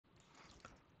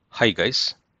Hi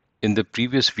guys, in the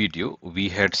previous video we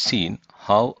had seen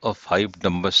how a 5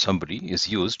 number summary is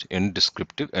used in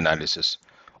descriptive analysis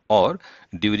or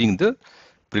during the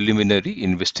preliminary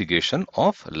investigation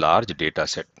of large data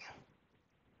set.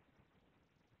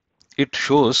 It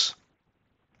shows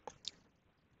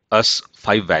us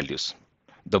 5 values,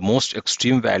 the most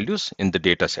extreme values in the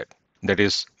data set, that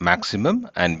is maximum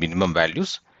and minimum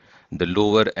values, the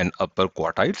lower and upper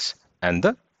quartiles and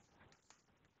the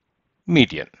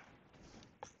median.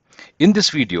 In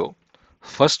this video,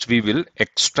 first we will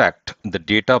extract the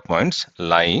data points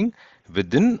lying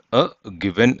within a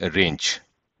given range.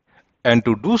 And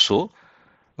to do so,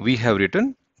 we have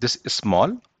written this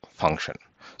small function.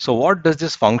 So what does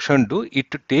this function do?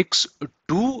 It takes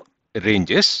two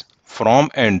ranges from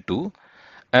and to,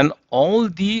 and all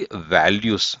the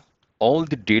values, all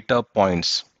the data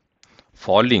points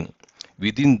falling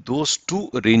within those two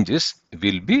ranges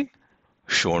will be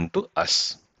shown to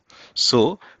us.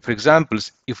 So, for example,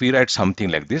 if we write something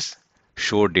like this,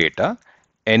 show data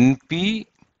NP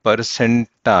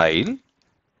percentile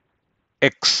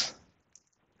X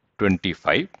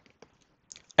 25,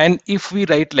 and if we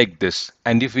write like this,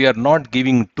 and if we are not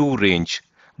giving two range,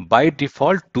 by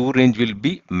default two range will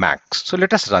be max. So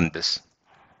let us run this.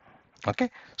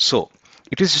 Okay, so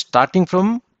it is starting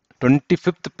from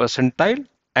 25th percentile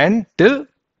and till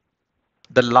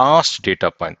the last data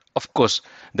point. Of course,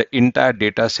 the entire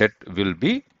data set will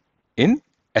be in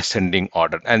ascending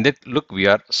order, and that look, we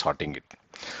are sorting it.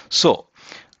 So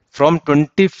from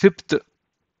 25th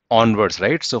onwards,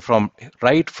 right? So from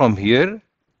here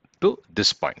to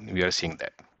this point, we are seeing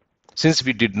that. Since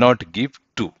we did not give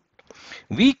 2,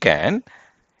 we can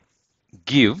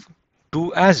give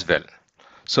 2 as well.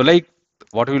 So like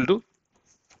what we will do,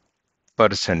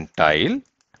 percentile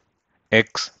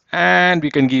X, and we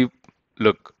can give,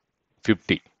 look,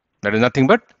 50. That is nothing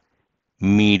but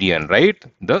median, right?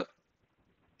 The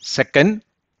second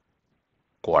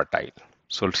quartile.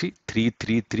 So let's see, 3,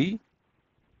 3, 3,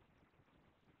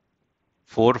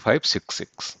 4, 5, 6,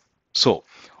 6. So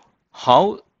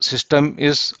how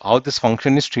this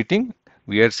function is treating?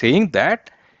 We are saying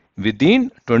that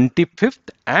within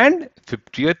 25th and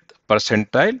 50th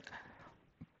percentile,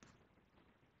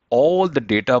 all the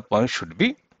data points should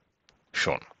be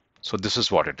shown. So this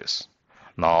is what it is.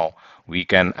 Now we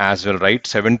can as well write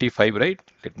 75, right?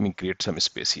 Let me create some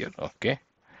space here. Okay.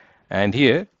 And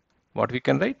here, what we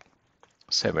can write?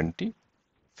 75th.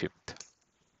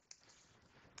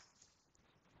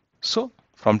 So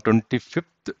from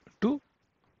 25th to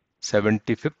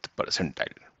 75th percentile,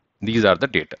 these are the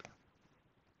data.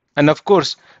 And of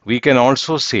course, we can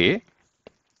also say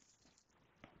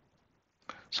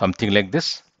something like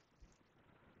this,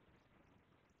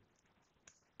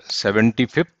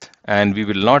 75th, and we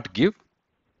will not give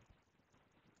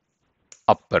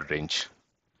upper range.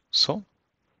 So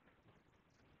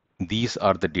these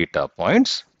are the data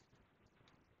points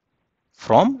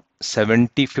from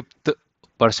 75th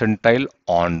percentile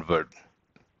onward,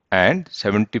 and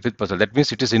 75th percentile, that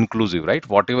means it is inclusive, right?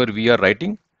 Whatever we are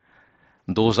writing,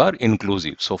 those are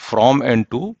inclusive. So from and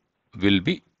to will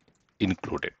be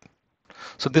included.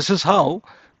 So this is how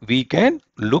we can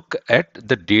look at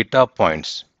the data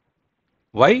points.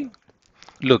 Why?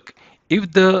 Look,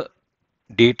 if the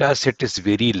data set is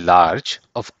very large,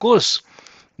 of course,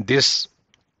 this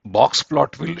box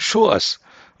plot will show us,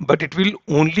 but it will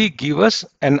only give us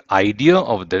an idea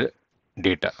of the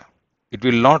data. It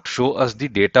will not show us the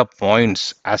data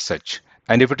points as such.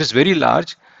 And if it is very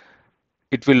large,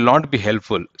 it will not be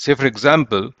helpful. Say, for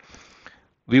example,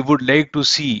 we would like to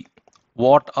see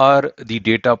what are the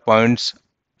data points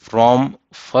from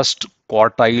first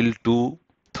quartile to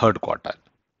third quartile.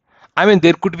 I mean,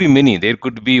 there could be many. There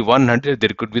could be 100, there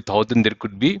could be 1,000, there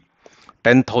could be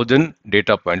 10,000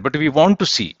 data points. But we want to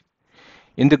see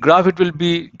in the graph, it will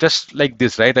be just like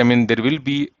this, right? I mean, there will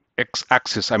be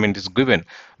x-axis. I mean, it's given,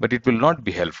 but it will not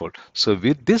be helpful. So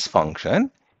with this function,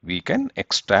 we can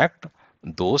extract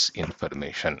those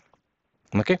information.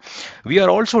 Okay, we are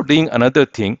also doing another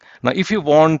thing. Now, if you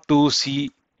want to see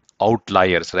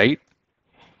outliers, right?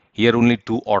 Here only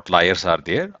two outliers are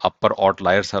there. Upper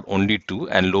outliers are only two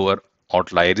and lower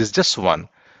outlier is just one.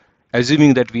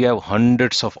 Assuming that we have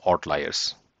hundreds of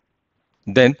outliers,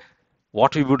 then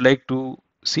what we would like to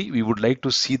see, we would like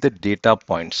to see the data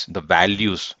points, the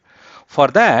values. For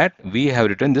that, we have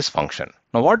written this function.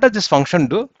 Now, what does this function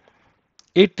do?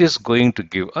 It is going to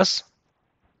give us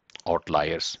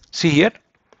outliers. See here,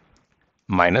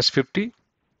 minus 50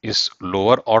 is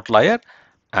lower outlier,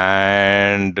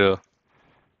 and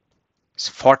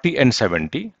 40 and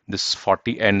 70, this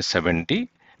 40 and 70,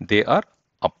 they are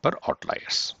upper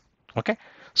outliers. Okay,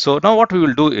 So now what we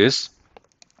will do is,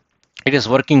 it is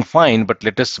working fine, but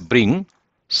let us bring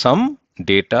some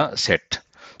data set.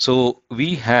 So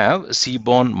we have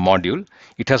Seaborn module.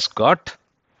 It has got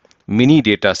many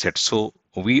data sets. So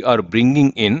we are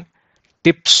bringing in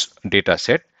tips data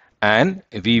set, and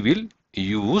we will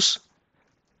use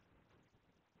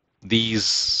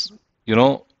these,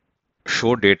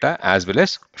 show data as well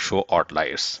as show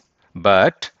outliers.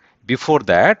 But before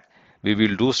that, we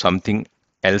will do something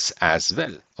else as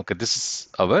well. Okay, this is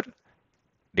our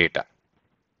data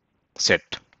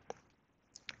set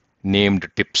named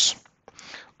tips.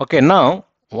 Okay, now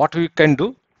what we can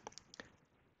do,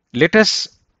 let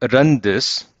us run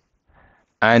this,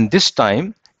 and this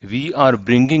time we are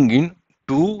bringing in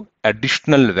two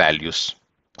additional values.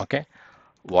 Okay,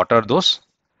 what are those?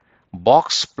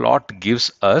 Box plot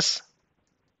gives us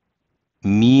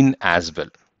mean as well.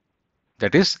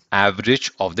 That is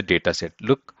average of the data set.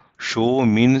 Look, show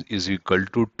mean is equal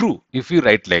to true. If we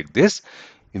write like this,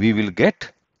 we will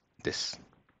get this.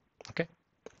 Okay.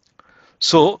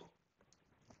 So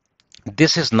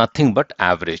this is nothing but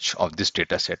average of this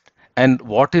data set. And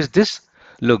what is this?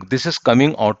 Look, this is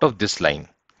coming out of this line.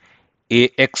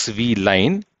 AXV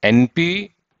line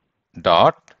NP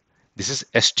dot, this is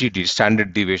STD,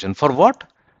 standard deviation. For what?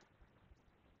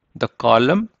 The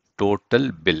column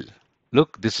total bill.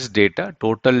 Look, this is data.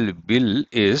 Total bill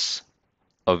is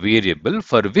a variable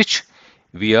for which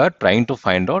we are trying to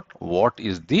find out what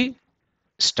is the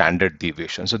standard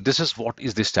deviation. So this is what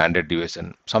is the standard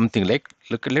deviation. Something like,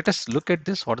 look, let us look at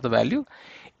this. What is the value?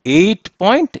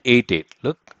 8.88.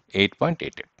 Look,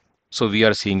 8.88. So we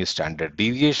are seeing a standard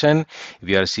deviation,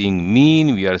 we are seeing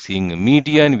mean, we are seeing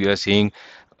median, we are seeing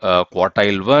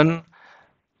quartile 1,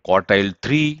 quartile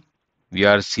 3, we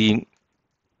are seeing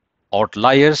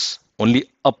outliers.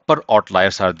 Only upper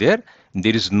outliers are there.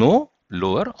 There is no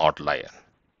lower outlier.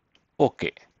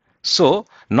 Okay. So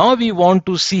now we want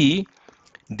to see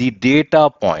the data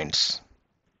points.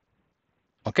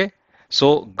 Okay.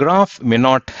 So graph may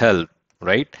not help,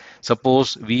 right?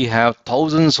 Suppose we have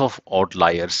thousands of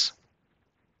outliers,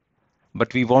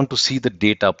 but we want to see the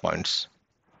data points.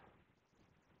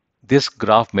 This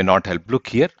graph may not help. Look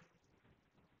here.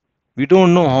 We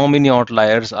don't know how many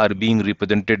outliers are being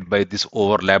represented by these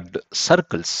overlapped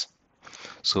circles.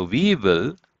 So we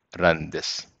will run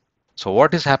this. So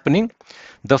what is happening?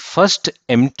 The first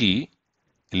empty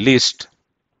list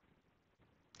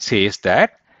says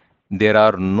that there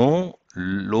are no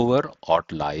lower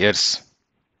outliers.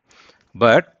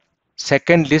 But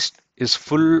second list is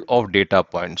full of data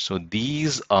points. So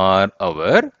these are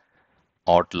our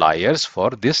outliers for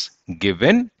this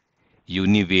given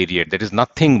univariate. That is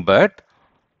nothing but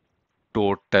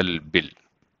total bill.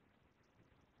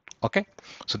 Okay.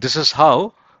 So this is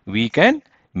how we can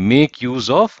make use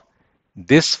of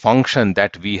this function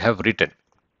that we have written,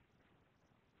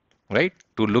 right,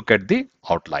 to look at the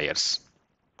outliers.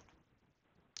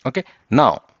 Okay.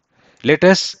 Now let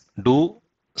us do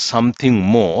something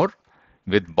more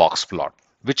with box plot,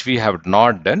 which we have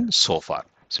not done so far.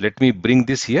 So let me bring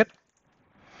this here.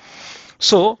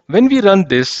 So when we run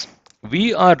this,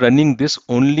 we are running this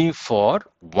only for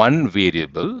one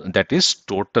variable, that is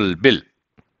total bill.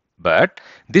 But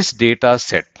this data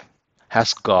set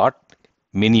has got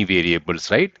many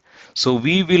variables, right? So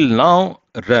we will now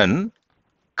run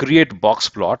create box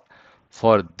plot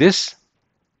for this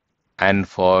and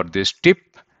for this tip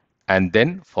and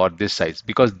then for this size,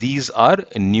 because these are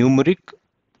numeric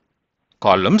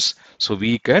columns. So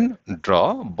we can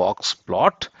draw box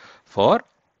plot for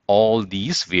all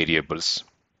these variables.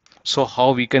 So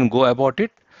how we can go about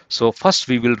it? So first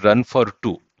we will run for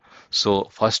two. So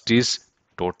first is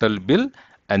total bill,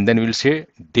 and then we'll say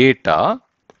data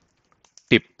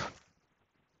tip.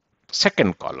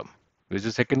 Second column. Which is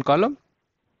the second column?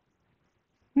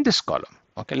 This column.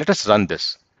 Okay, let us run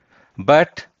this.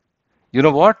 But you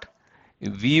know what?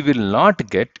 We will not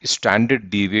get standard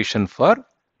deviation for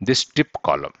this tip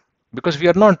column because we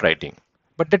are not writing.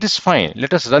 But that is fine.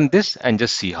 Let us run this and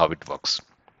just see how it works.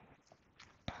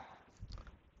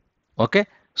 Okay,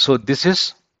 so this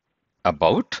is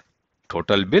about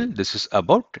total bill. This is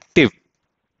about tip.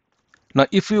 Now,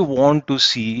 if you want to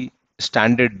see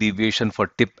standard deviation for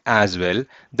tip as well,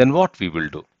 then what we will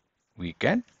do? We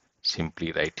can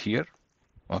simply write here,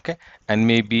 okay? And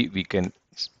maybe we can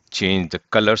change the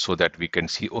color so that we can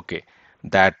see, okay,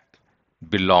 that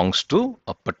belongs to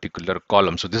a particular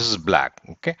column. So this is black,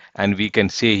 okay? And we can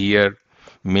say here,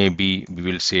 maybe we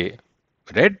will say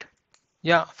red.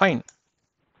 Yeah, fine,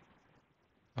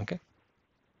 okay?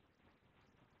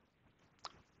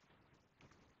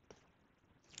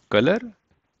 Color,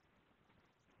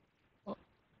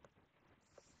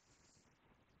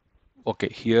 Okay,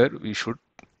 here we should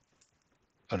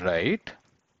write,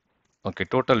 okay,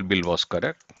 total bill was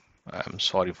correct. I'm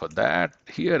sorry for that.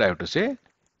 Here I have to say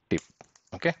tip.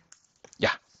 Okay,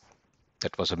 yeah,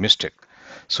 that was a mistake.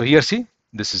 So here see,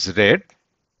 this is red,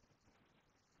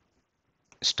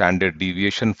 standard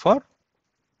deviation for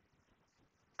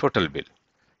total bill.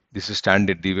 This is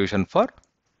standard deviation for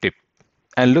tip.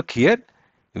 And look here,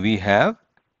 we have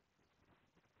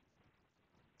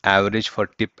average for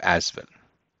tip as well.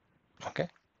 Okay.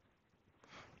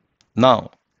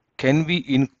 Now, can we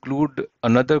include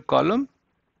another column?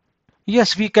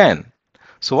 Yes, we can.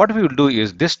 So what we will do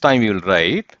is this time we will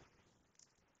write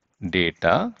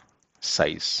data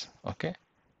size. Okay.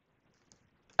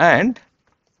 And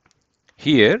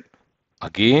here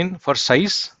again for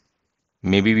size,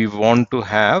 maybe we want to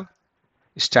have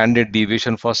standard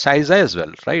deviation for size as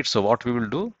well, right? So what we will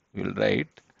do, we will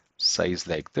write size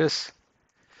like this.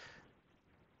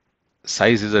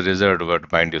 Size is a reserved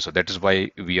word, mind you, so that is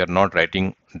why we are not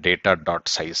writing data dot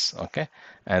size. Okay,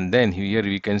 and then here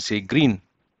we can say green,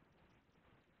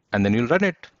 and then we'll run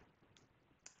it.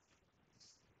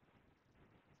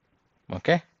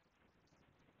 Okay,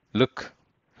 look,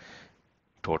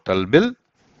 total bill,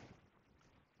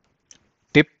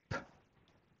 tip,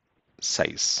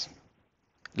 size.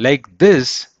 Like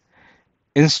this,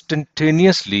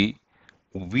 instantaneously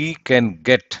we can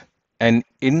get an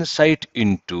insight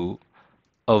into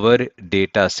our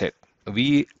data set.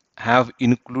 We have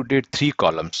included three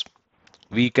columns.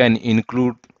 We can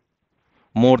include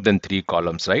more than three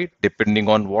columns, right? Depending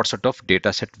on what sort of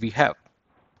data set we have.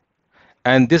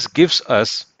 And this gives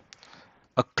us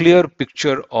a clear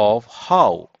picture of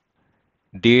how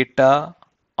data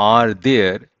are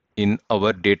there in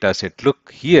our data set.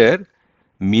 Look here,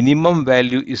 minimum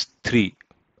value is 3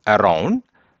 around,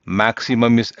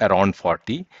 maximum is around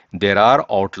 40. There are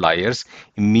outliers,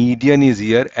 median is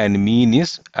here and mean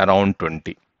is around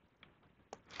 20.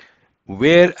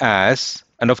 Whereas,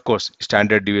 and of course,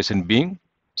 standard deviation being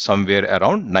somewhere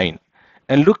around 9.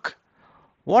 And look,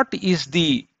 what is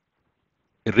the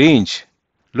range?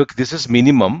 Look, this is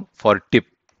minimum for tip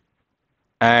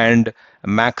and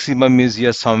maximum is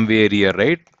here somewhere here,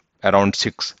 right? Around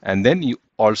 6. And then you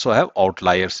also have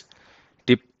outliers.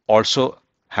 Tip also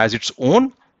has its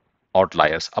own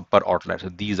outliers, upper outliers. So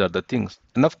these are the things.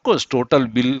 And of course, total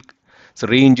bill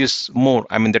range is more.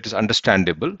 I mean, that is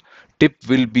understandable. Tip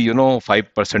will be, 5%,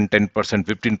 10%,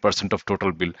 15% of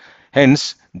total bill.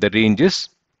 Hence, the range is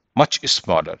much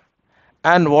smaller.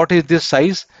 And what is this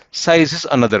size? Size is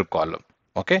another column.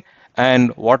 Okay.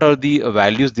 And what are the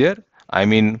values there? I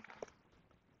mean,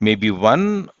 maybe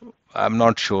 1, I'm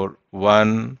not sure,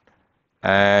 1,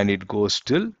 and it goes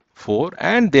till 4,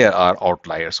 and there are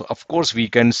outliers. So of course we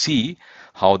can see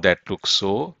how that looks.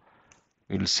 So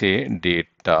we'll say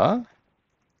data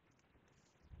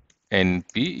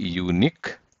NP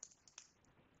unique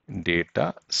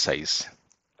data size.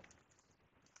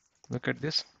 Look at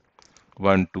this,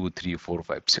 1, 2, 3, 4,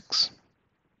 5, 6.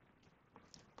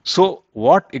 So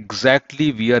what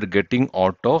exactly we are getting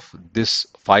out of this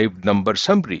 5-number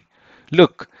summary?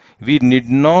 Look, we need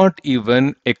not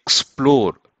even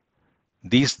explore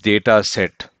this data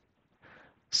set.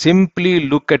 Simply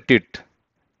look at it,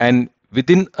 and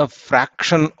within a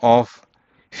fraction of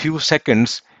few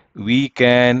seconds we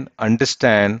can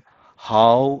understand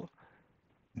how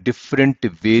different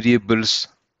variables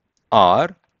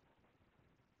are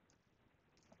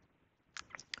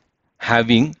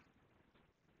having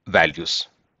values,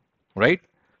 right?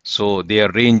 So their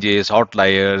ranges,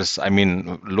 outliers, I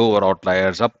mean lower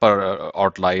outliers, upper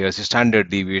outliers, standard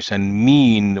deviation,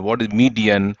 mean, what is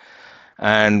median,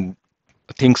 and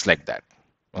things like that.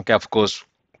 Okay, of course,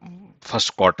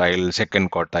 first quartile,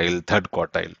 second quartile, third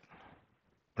quartile,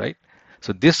 right?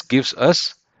 So this gives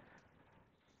us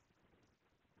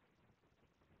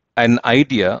an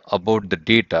idea about the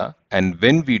data, and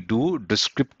when we do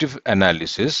descriptive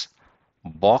analysis,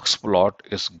 box plot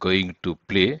is going to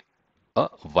play a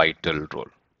vital role.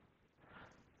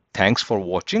 Thanks for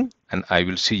watching, and I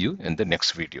will see you in the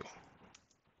next video.